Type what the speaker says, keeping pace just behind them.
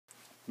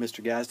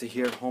Mr. Gazda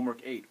here, homework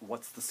 8.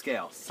 What's the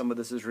scale? Some of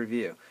this is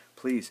review.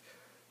 Please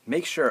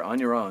make sure on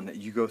your own that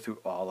you go through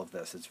all of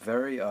this. It's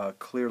very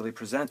clearly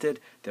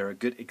presented. There are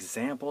good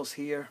examples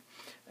here.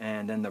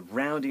 And then the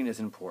rounding is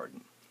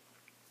important.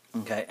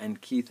 Okay, and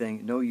key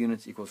thing, no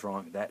units equals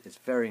wrong. That is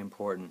very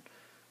important.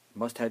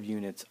 Must have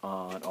units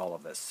on all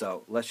of this.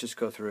 So let's just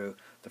go through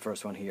the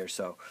first one here.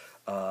 So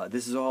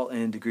this is all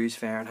in degrees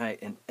Fahrenheit,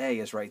 and A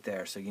is right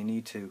there. So you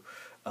need to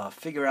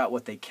figure out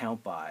what they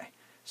count by.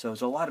 So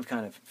it's a lot of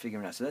kind of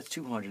figuring out. So that's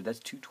 200, that's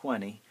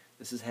 220.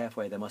 This is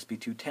halfway, that must be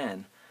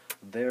 210.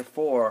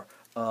 Therefore,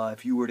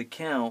 if you were to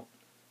count,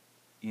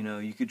 you know,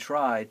 you could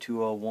try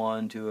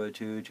 201,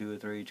 202,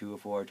 203,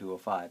 204,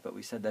 205. But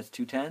we said that's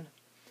 210.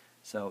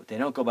 So they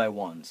don't go by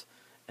ones.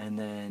 And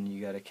then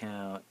you got to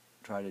count,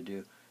 try to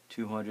do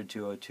 200,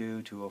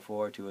 202,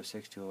 204,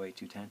 206, 208,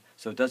 210.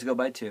 So it does go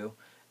by 2.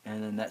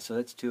 And then so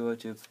that's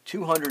 202,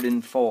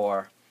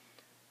 204,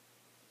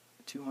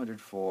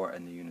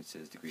 and the units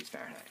is degrees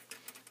Fahrenheit.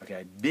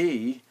 Okay,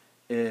 B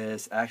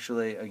is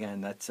actually,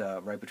 again, that's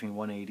right between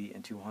 180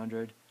 and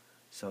 200.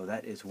 So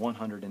that is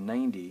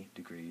 190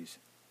 degrees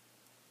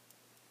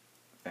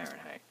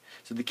Fahrenheit.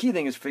 So the key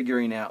thing is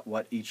figuring out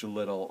what each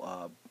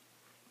little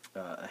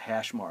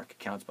hash mark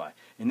counts by.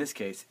 In this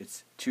case,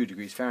 it's 2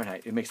 degrees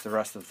Fahrenheit. It makes the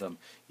rest of them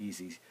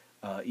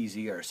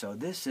easier. So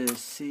this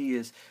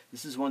is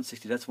this is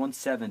 160. That's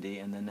 170,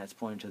 and then that's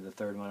pointing to the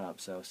third one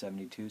up. So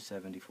 72,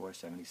 74,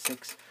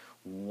 76,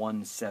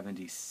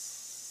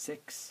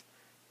 176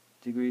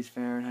 degrees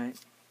Fahrenheit.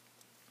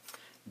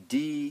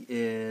 D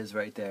is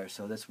right there.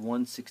 So that's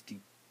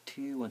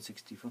 162,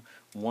 164,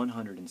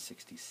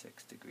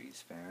 166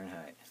 degrees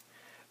Fahrenheit.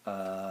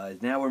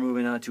 Now we're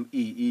moving on to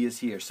E. E is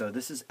here. So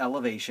this is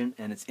elevation,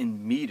 and it's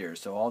in meters.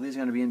 So all these are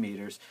going to be in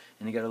meters.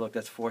 And you got to look,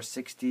 that's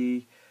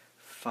 460,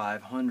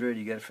 500.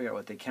 You got to figure out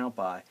what they count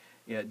by.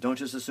 Yeah, don't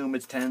just assume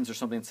it's tens or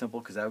something simple,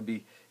 because that would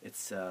be,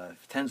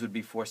 tens would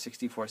be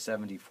 460,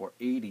 470,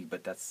 480,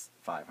 but that's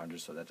 500,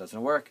 so that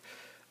doesn't work.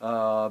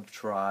 You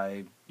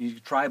try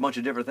a bunch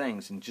of different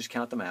things and just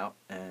count them out.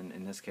 And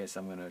in this case,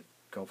 I'm going to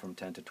go from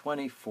 10 to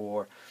 20,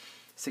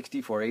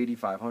 460, 480,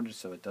 500,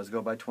 so it does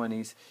go by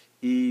 20s.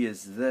 E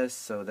is this,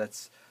 so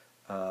that's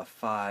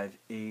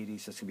 580,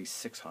 so it's going to be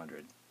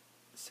 600.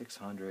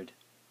 600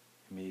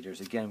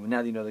 meters. Again,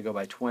 now that you know they go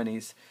by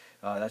 20s,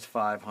 that's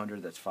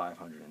 500, that's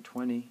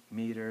 520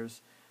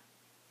 meters.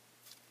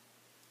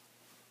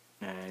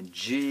 And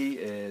G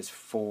is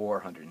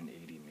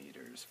 480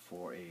 meters,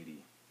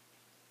 480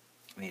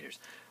 meters.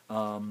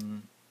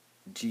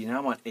 G, now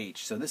I want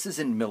H. So this is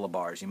in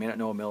millibars. You may not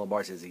know what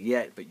millibars is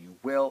yet, but you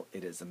will.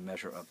 It is a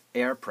measure of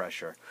air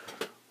pressure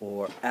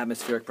or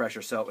atmospheric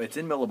pressure. So it's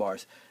in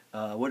millibars.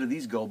 What do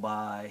these go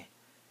by?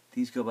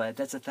 These go by,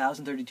 that's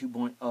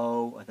 1032.0,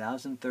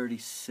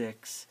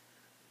 1036.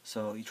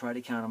 So you try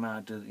to count them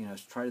out to,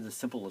 try the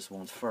simplest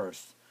ones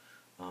first.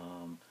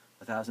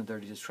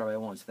 1030, just try by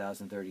ones.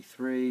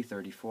 1033,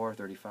 34,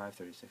 35,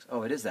 36.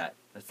 Oh, it is that.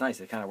 That's nice.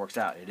 It kind of works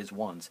out. It is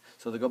ones.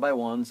 So they go by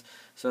ones.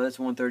 So that's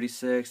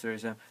 136,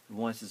 37.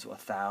 Ones is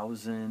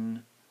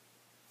 1,000,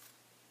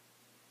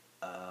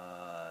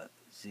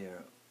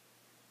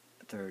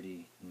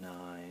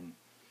 39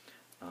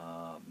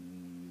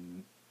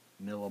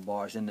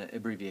 millibars, and the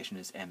abbreviation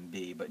is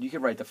MB. But you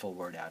can write the full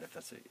word out if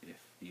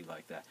you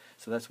like that.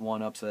 So that's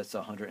one up. So that's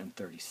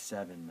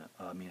 137.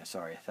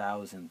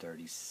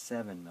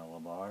 1,037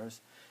 millibars.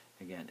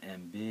 Again,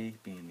 MB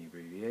being the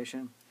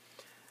abbreviation.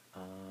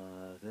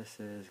 This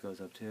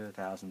goes up to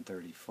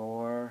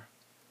 1,034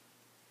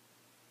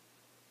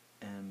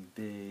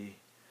 MB.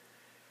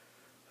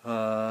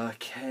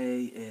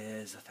 K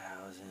is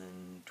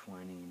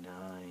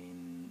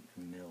 1,029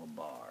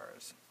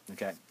 millibars.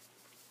 Okay.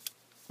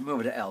 Move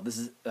over to L. This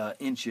is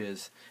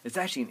inches. It's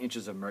actually in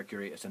inches of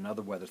mercury. It's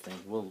another weather thing.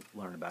 We'll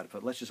learn about it,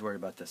 but let's just worry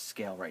about the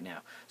scale right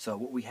now. So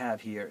what we have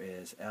here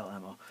is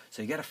LMO.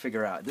 So you got to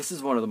figure out. This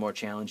is one of the more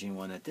challenging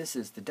one. That this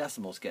is the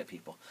decimals get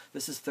people.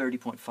 This is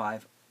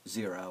 30.50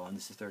 and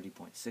this is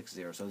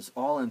 30.60. So it's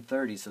all in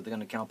 30. So they're going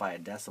to count by a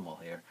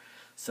decimal here.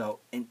 So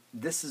and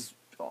this is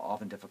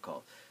often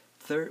difficult.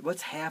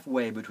 What's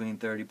halfway between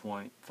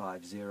 30.50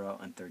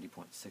 and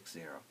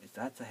 30.60?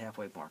 That's a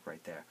halfway mark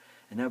right there,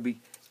 and it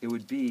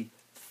would be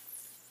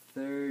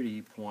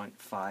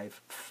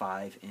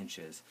 30.55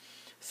 inches.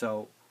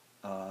 So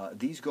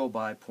these go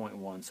by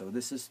 0.1. So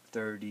this is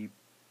 30.51,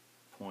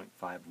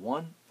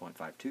 0.52, 0.53,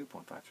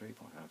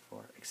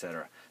 0.54,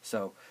 etc.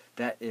 So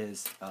that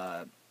is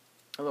a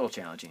little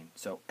challenging.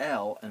 So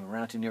L, and we're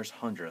round to nearest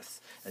hundredths.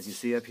 As you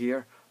see up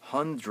here,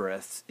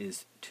 hundredths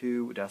is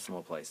 2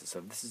 decimal places. So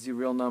if this is your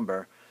real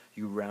number,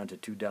 you round to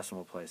 2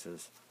 decimal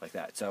places like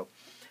that. So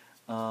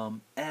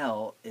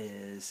L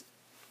is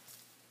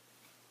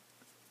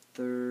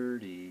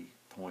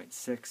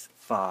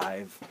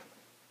 30.65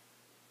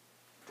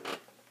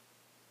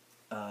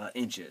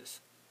 inches.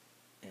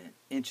 And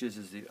inches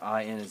is the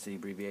IN is the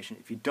abbreviation.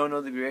 If you don't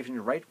know the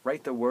abbreviation,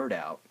 write the word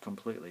out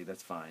completely.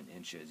 That's fine.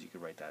 Inches, you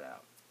can write that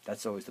out.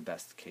 That's always the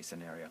best case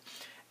scenario.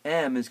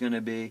 M is going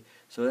to be,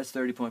 so that's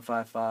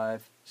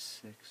 30.55,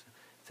 6,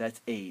 So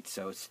that's 8.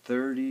 So it's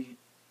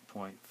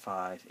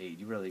 30.58.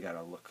 You really got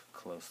to look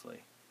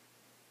closely.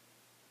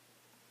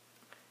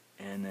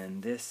 And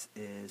then this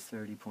is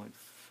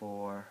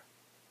 30.4,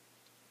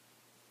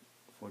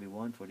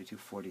 41, 42,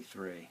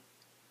 43.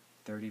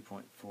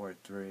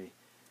 30.43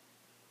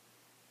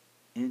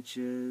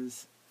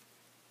 inches.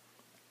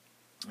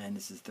 And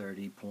this is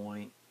 30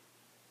 point.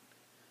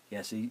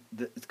 Yeah, so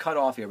it's cut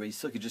off here, but you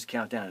still could just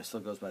count down. It still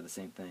goes by the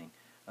same thing.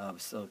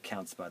 Still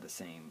counts by the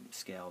same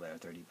scale there,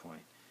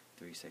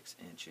 30.36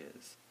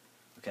 inches.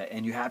 Okay,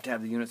 and you have to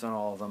have the units on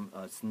all of them.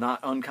 It's not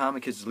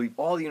uncommon because you leave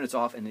all the units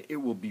off and it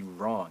will be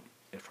wrong.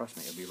 Trust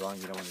me, it'll be wrong.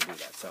 You don't want to do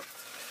that. So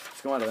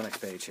let's go on to the next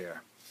page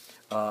here.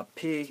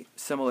 P,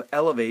 similar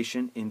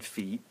elevation in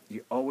feet.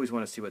 You always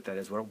want to see what that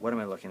is. What am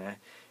I looking at?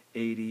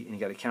 80, and you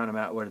got to count them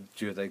out. Where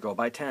do they go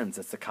by tens?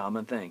 That's the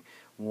common thing.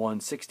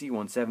 160,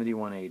 170,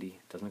 180.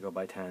 Doesn't go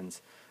by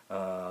tens.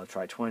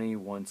 Try 20,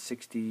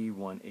 160,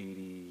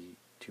 180,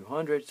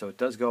 200. So it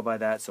does go by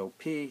that. So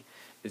P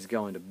is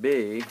going to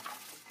be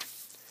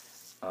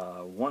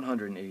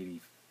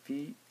 180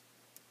 feet.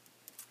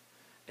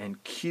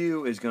 And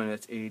Q is going to,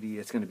 that's 80.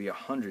 It's going to be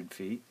 100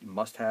 feet. You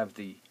must have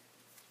the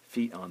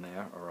feet on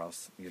there, or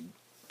else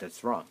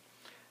that's wrong.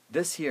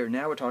 This here,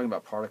 now we're talking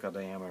about particle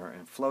diameter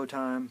and flow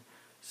time.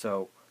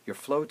 So your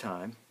flow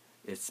time,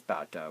 it's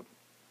about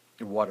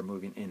water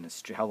moving in the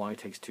stream, how long it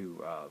takes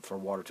for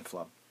water to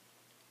flow,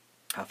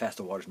 how fast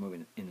the water's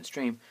moving in the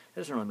stream. It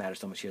doesn't really matter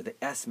so much here. The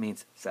S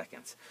means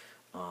seconds.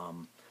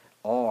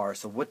 R,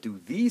 so what do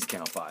these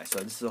count by? So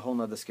this is a whole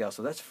nother scale.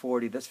 So that's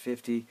 40, that's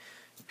 50.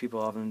 People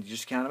often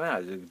just count them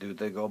out. Do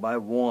they go by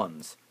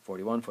ones?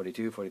 41,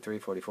 42, 43,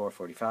 44,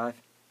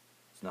 45?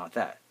 It's not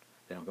that.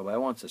 They don't go by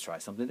ones. Let's try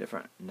something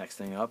different. Next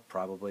thing up,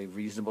 probably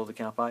reasonable to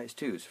count by, is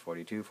twos.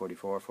 42,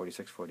 44,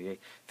 46, 48,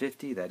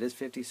 50. That is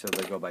 50, so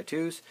they go by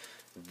twos.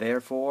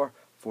 Therefore,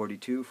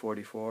 42,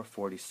 44,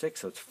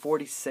 46. So it's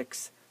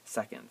 46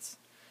 seconds.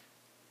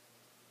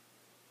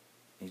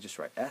 You just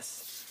write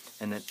S.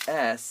 And then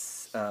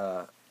S,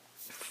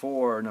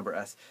 for number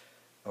S,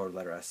 or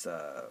letter S,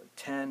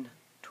 10,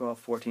 12,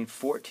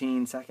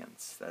 14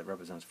 seconds. That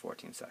represents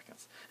 14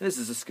 seconds. And this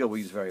is a skill we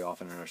use very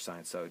often in our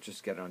science, so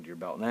just get it under your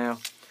belt now.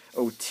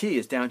 OT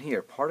is down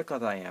here, particle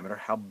diameter,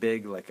 how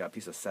big like a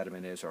piece of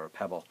sediment is or a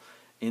pebble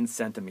in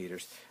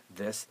centimeters.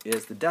 This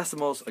is the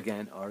decimals,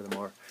 again, are the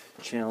more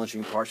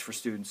challenging parts for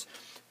students.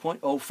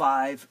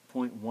 0.05,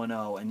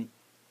 0.10, and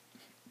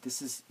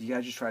this is, you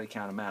gotta just try to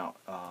count them out.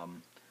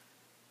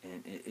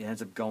 And it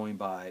ends up going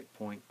by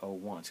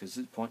 0.01. So this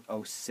is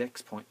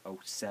 0.06,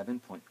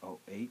 0.07,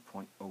 0.08,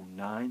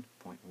 0.09,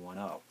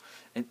 0.10.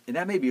 And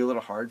that may be a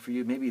little hard for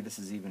you. Maybe this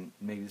is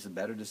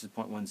better. This is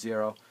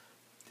 0.10.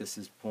 This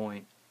is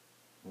 0.11,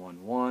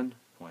 0.12,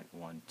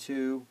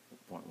 0.13,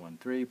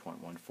 0.14,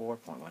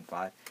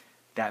 0.15.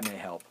 That may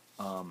help.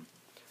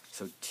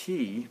 So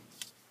T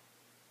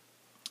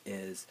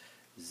is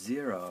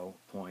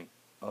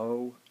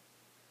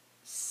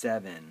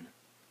 0.07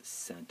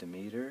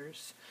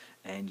 centimeters.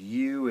 And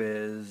U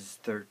is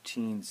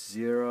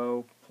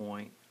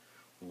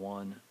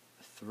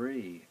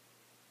 0.13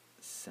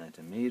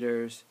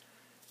 centimeters,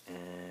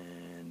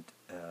 and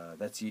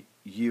that's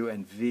U,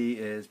 and V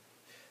is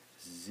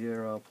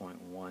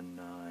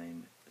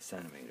 0.19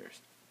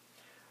 centimeters.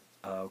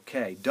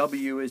 Okay,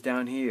 W is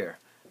down here.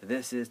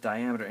 This is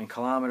diameter in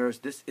kilometers.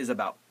 This is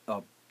about,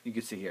 you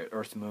can see here,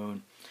 Earth,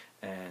 Moon,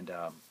 and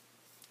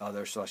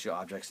other celestial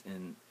objects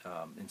in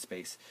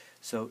space.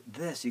 So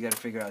this, you got to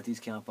figure out, these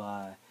count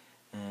by.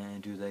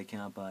 And do they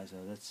count by,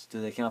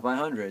 do they count by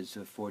hundreds?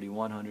 So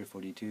 41, 100,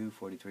 42,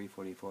 43,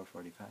 44,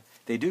 45.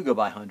 They do go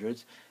by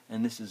hundreds,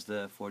 and this is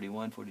the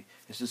 41, 40,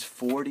 this is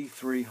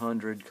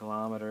 4,300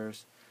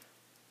 kilometers.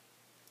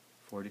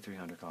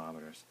 4,300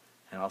 kilometers.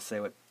 And I'll say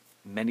what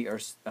many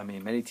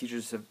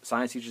teachers,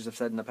 science teachers have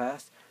said in the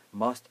past,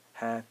 must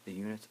have the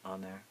units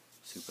on there.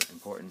 Super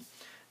important.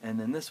 And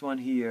then this one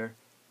here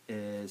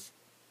is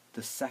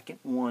the second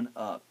one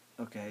up.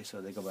 Okay, so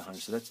they go by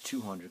hundreds. So that's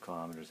 200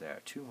 kilometers there.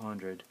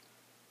 200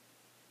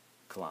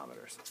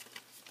 kilometers.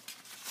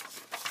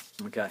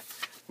 Okay,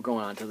 we're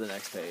going on to the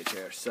next page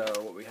here. So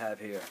what we have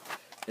here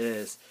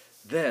is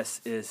this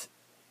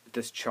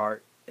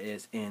chart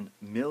is in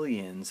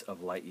millions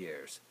of light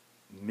years.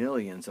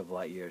 Millions of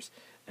light years.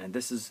 And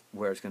this is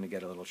where it's going to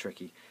get a little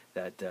tricky.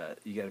 That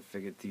you got to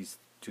figure these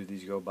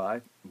go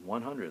by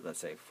 100, let's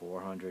say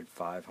 400,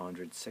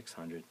 500,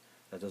 600.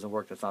 That doesn't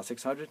work. That's not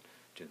 600.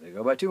 Do they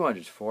go by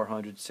 200s?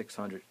 400,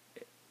 600,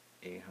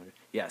 800.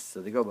 Yes, so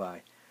they go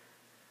by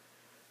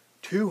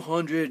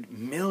 200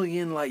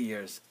 million light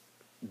years.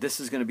 This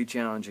is going to be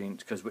challenging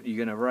because what you're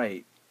going to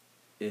write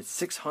is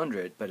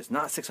 600, but it's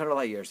not 600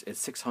 light years. It's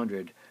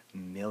 600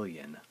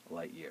 million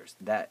light years.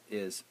 That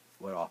is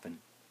what often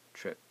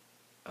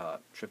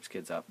trips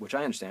kids up, which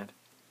I understand,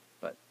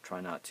 but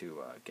try not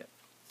to get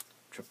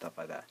tripped up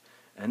by that.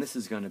 And this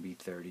is going to be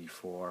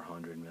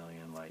 3,400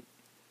 million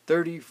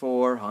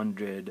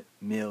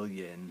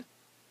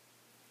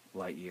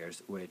light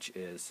years, which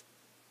is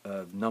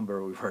a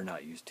number we're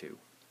not used to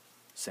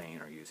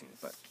saying or using.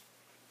 But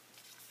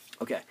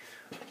Okay,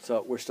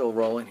 so we're still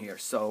rolling here.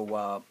 So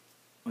I'm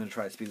going to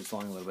try to speed this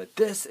along a little bit.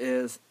 This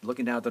is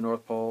looking down at the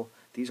North Pole.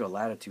 These are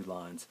latitude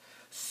lines.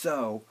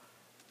 So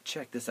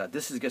check this out.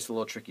 This gets a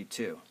little tricky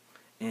too,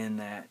 in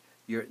that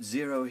you're at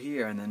 0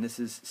 here, and then this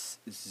is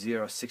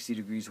 0, 60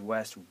 degrees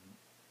west,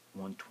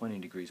 120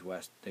 degrees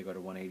west. They go to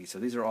 180. So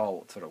these are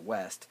all sort of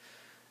west,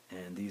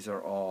 and these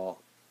are all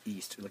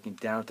east. Looking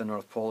down at the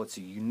North Pole, it's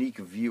a unique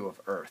view of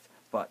Earth.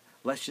 But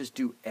let's just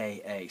do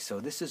AA.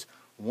 So this is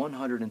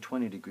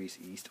 120 degrees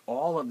east.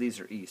 All of these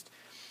are east.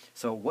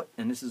 So what?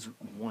 And this is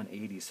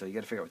 180. So you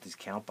got to figure out what these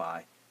count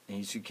by. And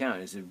you should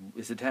count. Is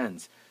it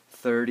tens?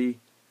 30,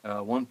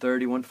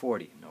 130,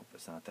 140. Nope,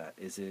 it's not that.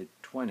 Is it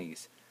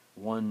 20s?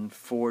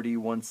 140,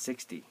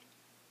 160.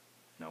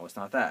 No, it's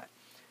not that.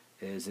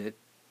 Is it?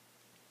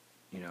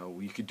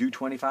 We could do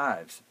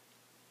 25s.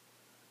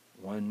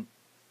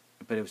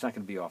 But it was not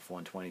going to be off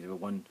 120. But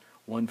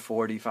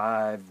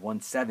 145,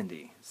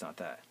 170. It's not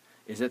that.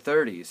 Is it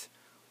 30s?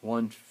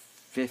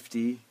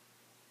 150,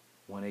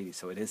 180.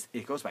 So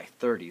it goes by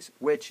 30s,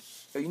 which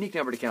a unique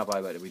number to count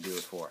by, but we do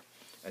it for.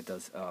 It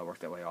does work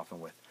that way often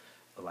with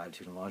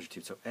latitude and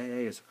longitude. So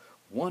AA is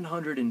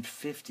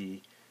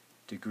 150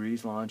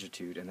 degrees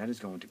longitude, and that is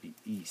going to be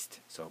east.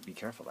 So be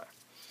careful there.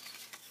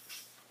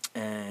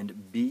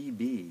 And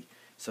BB.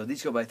 So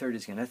these go by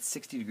 30s again. That's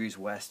 60 degrees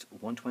west,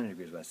 120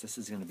 degrees west. This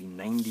is going to be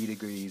 90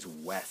 degrees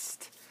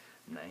west.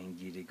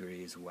 90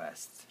 degrees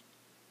west.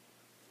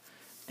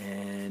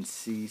 And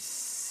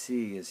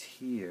CC is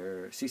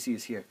here. CC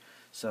is here.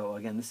 So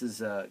again, this is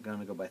going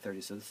to go by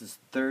 30. So this is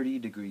 30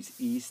 degrees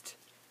east.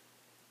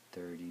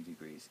 30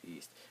 degrees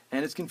east.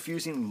 And it's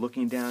confusing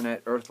looking down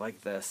at Earth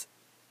like this.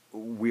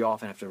 We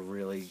often have to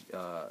really,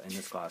 in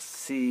this class,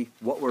 see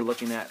what we're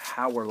looking at,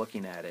 how we're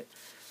looking at it,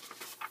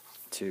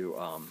 to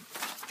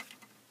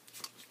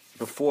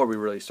before we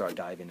really start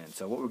diving in.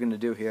 So what we're going to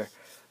do here,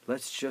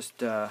 let's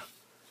just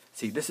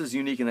see, this is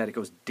unique in that it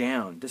goes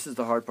down. This is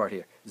the hard part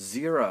here.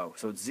 0.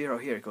 So it's 0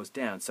 here. It goes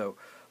down. So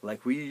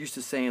like we used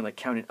to saying, like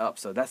counting up.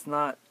 So that's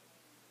not,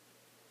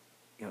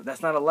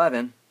 that's not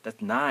 11.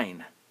 That's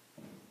 9.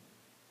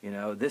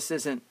 This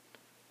isn't.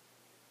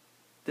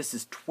 This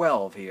is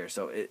 12 here.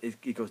 So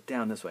it goes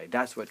down this way.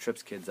 That's what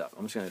trips kids up.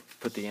 I'm just going to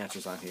put the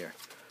answers on here.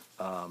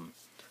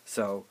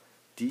 So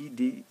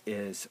DD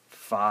is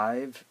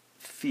 5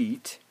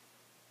 feet.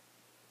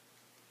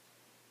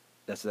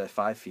 That's that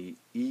 5 feet.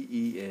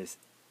 EE is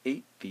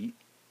 8 feet.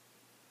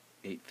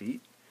 8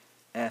 feet.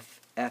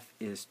 FF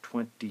is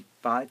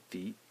 25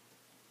 feet.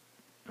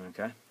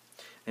 Okay.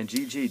 And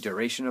GG,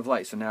 duration of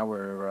light. So now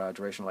we're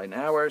duration of light in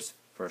hours.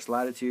 First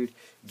latitude.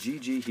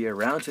 GG here,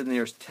 round to the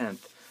nearest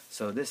tenth.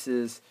 So this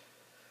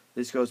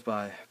goes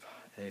by,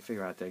 they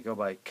figure out, they go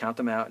by, count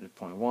them out at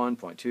 0.1,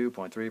 0.2,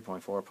 0.3,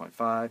 0.4,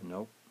 0.5.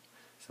 Nope.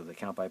 So they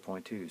count by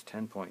 0.2s.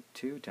 10.2,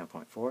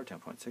 10.4,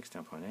 10.6,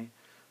 10.8.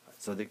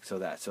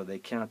 So they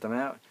count them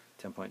out.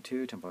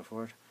 10.2,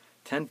 10.4,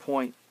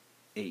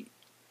 10.8.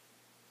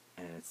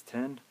 And it's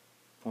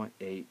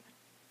 10.8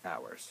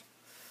 hours.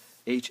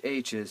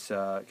 HH is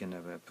going to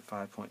have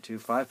 5.2,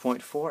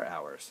 5.4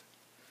 hours.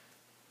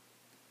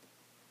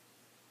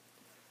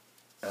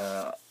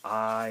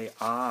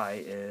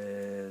 I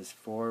is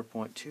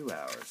 4.2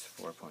 hours.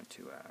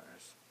 4.2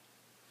 hours.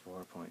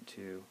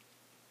 4.2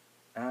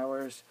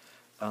 hours.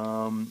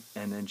 And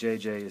then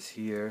JJ is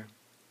here.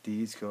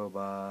 These go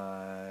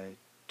by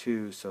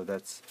 2, so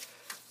that's,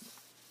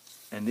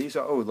 and these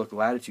are, oh look,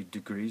 latitude,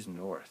 degrees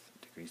north.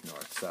 Degrees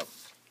north. So I'm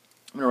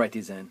going to write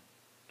these in.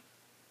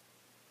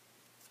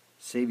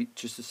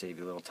 Just to save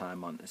you a little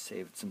time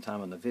save some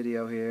time on the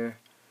video here.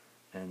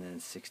 And then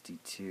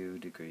 62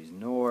 degrees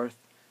north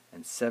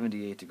and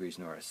 78 degrees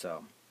north.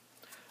 So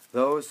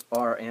those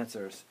are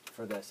answers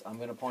for this. I'm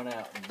going to point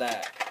out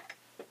that,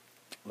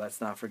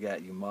 let's not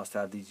forget, you must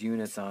have these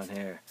units on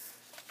here.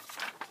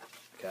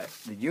 Okay,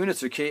 the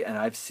units are key, and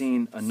I've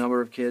seen a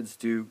number of kids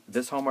do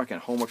this homework and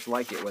homeworks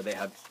like it where they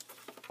have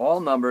all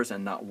numbers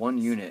and not one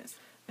unit.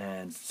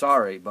 And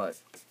sorry, but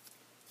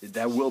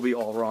that will be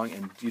all wrong,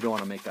 and you don't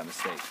want to make that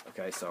mistake.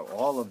 Okay, so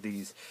all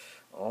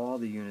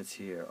the units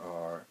here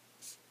are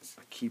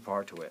a key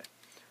part to it.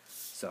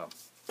 So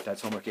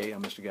that's homework 8.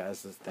 I'm Mr.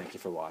 Gazza. Thank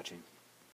you for watching.